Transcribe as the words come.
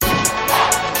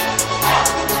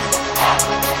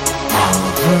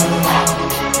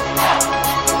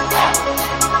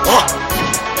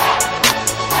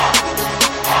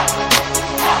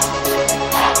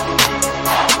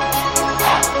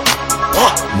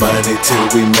Money till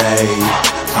we made,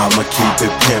 I'ma keep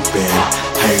it pimpin'.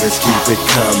 Haters keep it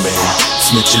coming,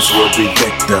 snitches will be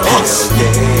victims. Hell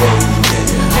yeah, yeah,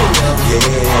 yeah,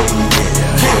 yeah,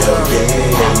 hell yeah,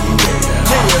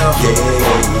 yeah.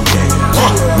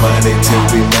 Money till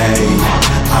we made,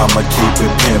 I'ma keep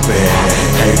it pimpin'.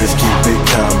 Haters keep it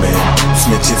coming,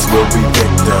 snitches will be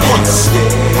victims. Hell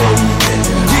yeah,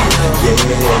 yeah,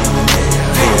 yeah,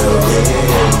 hell yeah.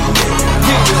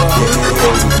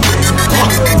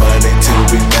 Money till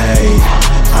we made,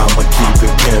 I'ma keep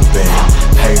it pimpin'.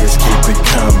 Haters keep it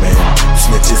coming,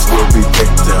 snitches will be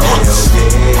victims. Hell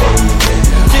yeah,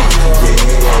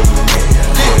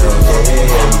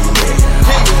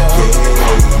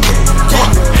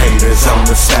 haters on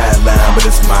the sideline, but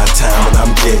it's my time and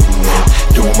I'm getting it.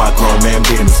 Doing my grown man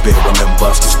business, bit when them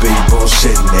busters be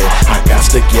bullshitting it. I got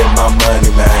to get my money,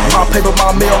 man. My paper,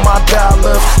 my mail, my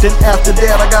dollars. Then after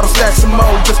that, I gotta stack some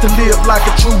more just to live like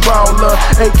a true baller.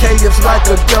 AK is like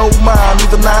a gold mine,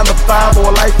 either 9 to 5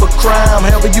 or a life of crime.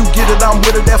 However you get it, I'm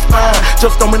with it, that's fine.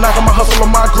 Just don't be knocking my hustle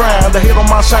on my grind. The hit on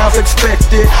my shine's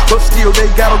expected, but still they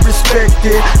gotta respect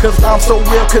it, cause I'm so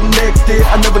well connected.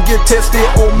 I never get tested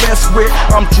or messed with.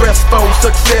 I'm dressed for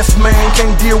success, man.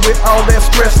 Can't deal with all that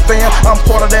stress, fam. I'm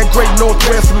part of that great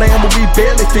Northwest land where we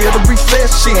barely feel the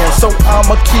recession. So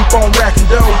I'ma keep on racking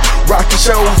dough, rocking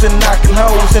shows and knocking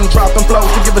hoes and dropping flows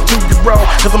to give it to you, bro.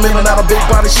 Cause I'm in and out of big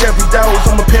body Chevy doors.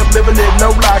 I'm a pimp living it, no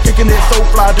lie, kicking it so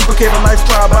fly. Duplicate a nice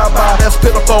try, bye-bye, that's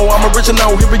pitiful. I'm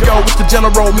original, here we go, it's the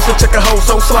general. Mr. Check a hoe,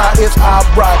 so sly, it's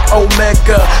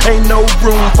irocomega. Ain't no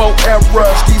room for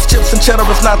errors. These chips and cheddar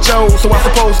is not yours, so I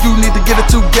suppose you need to get it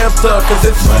together, cause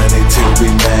it's money till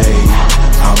we made,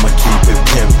 I'ma keep it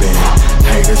pimpin'.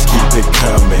 Haters keep it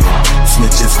coming,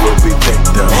 snitches will be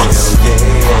victims. Hell yeah,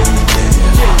 yeah,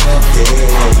 yeah,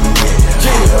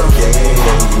 hell yeah,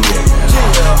 yeah.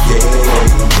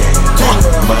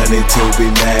 Money till we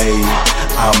made,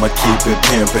 I'ma keep it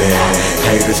pimpin'.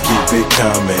 Haters keep it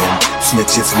coming,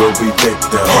 snitches will be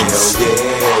victims. Hell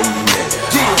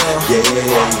yeah, yeah,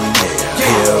 yeah,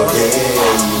 hell yeah,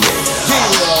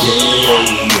 yeah.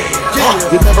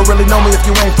 You never really know me if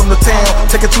you ain't from the town.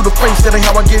 Take it to the face, that ain't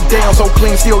how I get down. So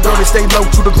clean, still dirty, stay low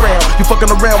to the ground. You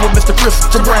fucking around with Mr.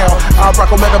 Christian Brown.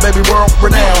 irocomega, baby, world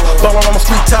renowned. Ballin' on the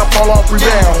street top, fall off,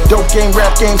 rebound. Dope game,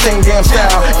 rap game, same damn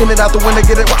style. In and out the window,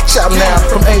 get it, watch out now.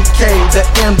 From AK to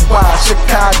NY,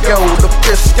 Chicago to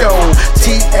Frisco,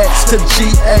 TX to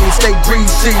GA, stay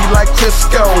greasy like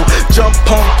Crisco. Jump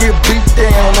punk, get beat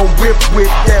down, or whip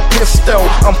with that pistol.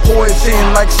 I'm poison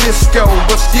like Cisco,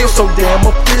 but still so damn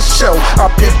official. I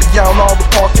pimp beyond all the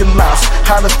parking lots.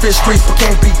 Hottest fish streets, but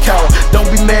can't be caught. Don't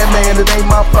be mad, man, it ain't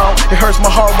my fault. It hurts my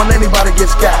heart when anybody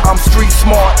gets got. I'm street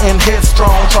smart and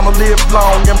headstrong, tryna live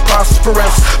long and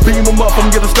prosperous. Beam them up, I'm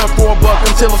getting stuck for a buck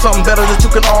until it's something better that you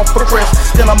can offer, Chris.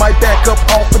 Then I might back up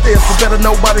off of this. But better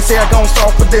nobody say I gon'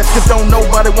 solve for this, cause don't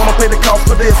nobody wanna pay the cost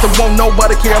for this, and won't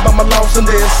nobody care about my loss in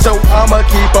this. So I'ma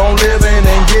keep on living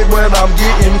and get what I'm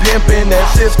getting, pimping that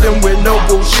system with no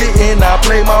bullshitting. I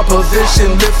play my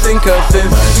position, listen, cause it's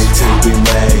money till we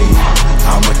made,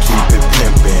 I'ma keep it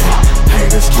pimpin'.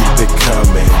 Haters keep it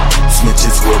coming,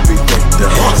 snitches will be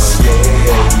victims. Yeah, yeah,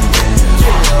 yeah.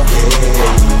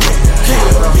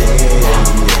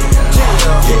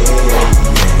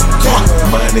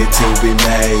 Money till we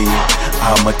made,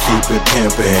 I'ma keep it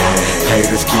pimpin'.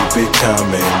 Haters keep it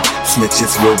coming,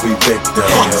 snitches will be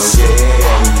victims. Yeah,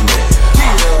 yeah,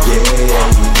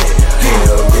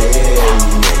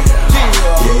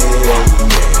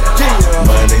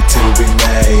 money till we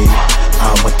made,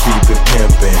 I'ma keep it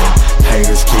pimpin'.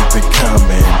 Haters keep it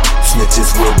coming,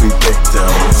 snitches will be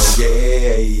victims.